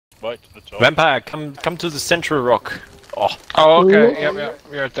Right to the top. Vampire, come to the central rock. Oh, okay. Yep,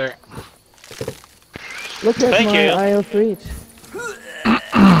 we're right there. Look at Thank my you. Eye of Reach.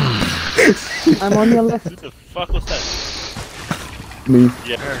 I'm on your left. Who the fuck was that? Me.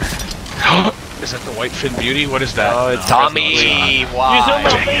 Yeah. Is that the white fin beauty? What is that? Oh, it's Tommy, You zoomed why?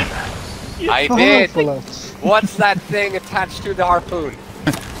 on me? I did. What's that thing attached to the harpoon?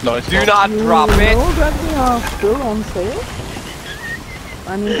 No, it's Do not drop You it. know that we are still on sale?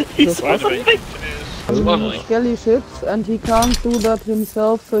 I mean, He's the lovely. Lovely. skelly ships, and he can't do that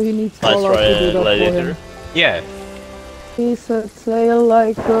himself, so he needs Nice Fallout try, to do that for gladiator. him. yeah. He set sail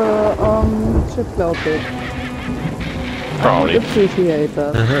like Ship Cloud did. Probably. Appreciate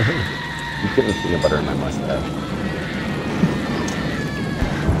that. You getting peanut butter in my mustache.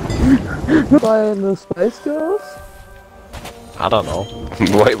 By the Spice Girls? I don't know.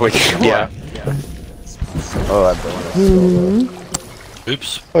 Wait, Yeah. Oh, that's the one.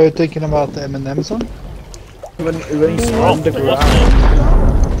 Oops. Are you thinking about the M&M song? When he's on the ground.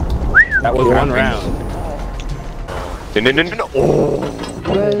 That was one round. No. Oh,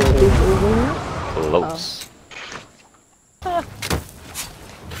 Where is over here? close.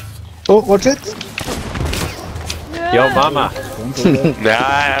 Oh, watch it! Yo, mama.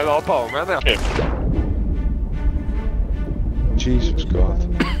 Nah, jag var på med det. Jesus God.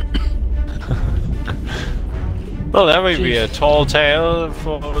 Well, that would be a tall tale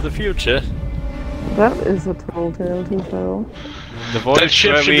for the future. That is a tall tale to tell. The voice That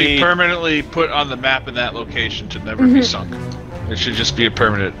ship where should be we... permanently put on the map in that location to never be sunk. It should just be a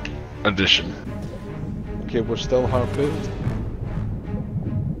permanent addition. Okay, we're still harpooned.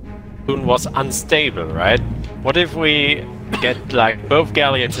 was unstable, right? What if we get like both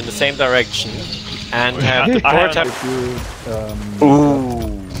galleons in the same direction and have the port have... If you,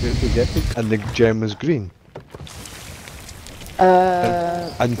 if you get it, and the gem was green.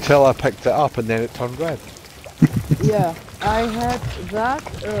 Until I picked it up and then it turned red. Yeah, I had that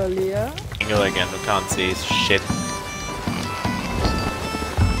earlier. Angle again, we can't see shit.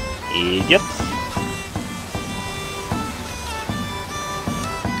 Idiots.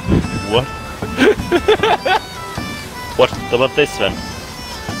 What? What about this one?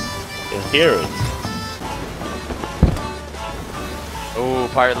 You hear it? Oh,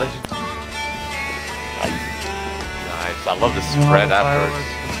 pirate legend. Nice. I love the spread afterwards.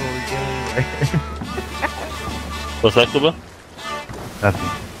 What's that, Kuba?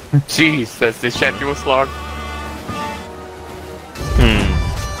 Jeez, that's the champion slog.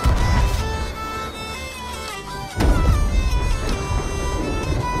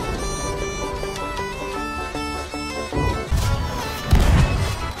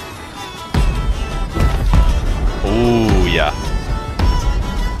 Ooh, yeah.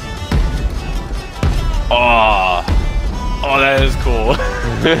 Oh, that is cool.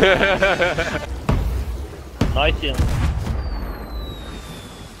 Nice, yeah.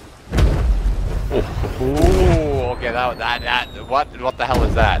 Ooh, okay, that what the hell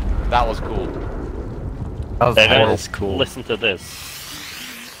is that? That was cool. That is cool. Listen to this.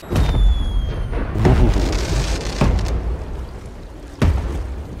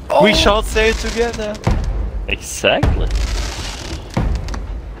 We shall sail together. Exactly.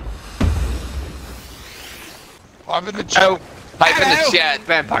 I'm in the chat. Type in the chat,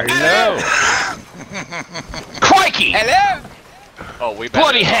 vampire. Hello. Crikey! Hello. Oh, we better.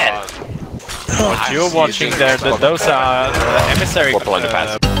 Bloody head. What you're watching there, those are emissary.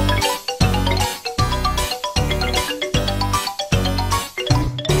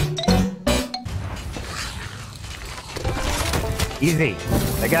 Easy.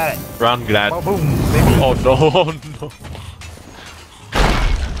 I got it. Run, Glad. Oh, boom, baby. Oh no, no.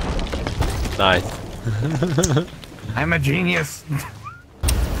 Nice. I'm a genius.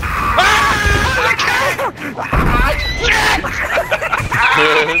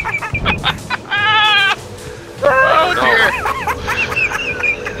 Oh dear.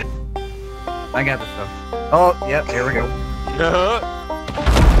 I got this stuff. Oh, yep, here we go.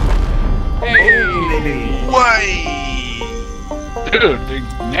 Hey. Baby. Way! Dude, they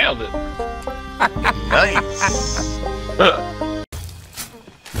nailed it. Nice.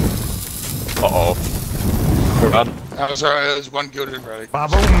 Uh-oh. Run. I'm sorry, there's one good in ready.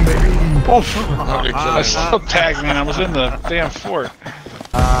 Ba-boom, baby. I still tagged, man. I was in the damn fort.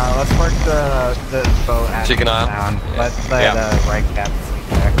 Let's work the boat at Chicken Isle. down. Let's let right cap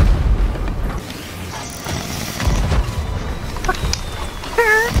back.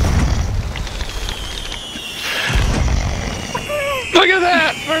 Look at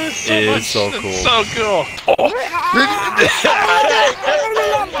that! There's so It is much. so cool. It's so cool.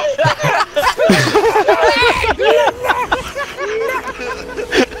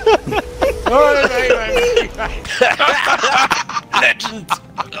 Legend!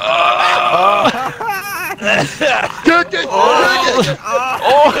 Cook it!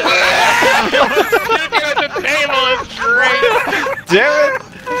 Looking at the table is great. Damn it!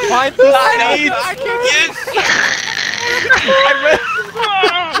 Find the seat!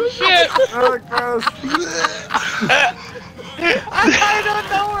 Oh shit! Oh, gross. I don't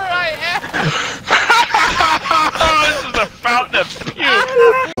know where I am. Oh, this is a fountain of puke.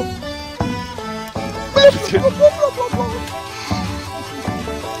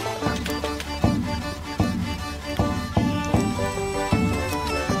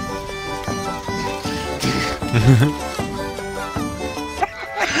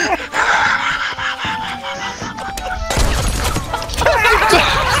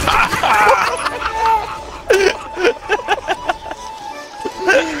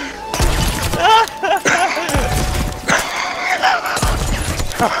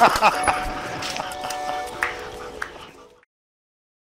 Ha ha ha!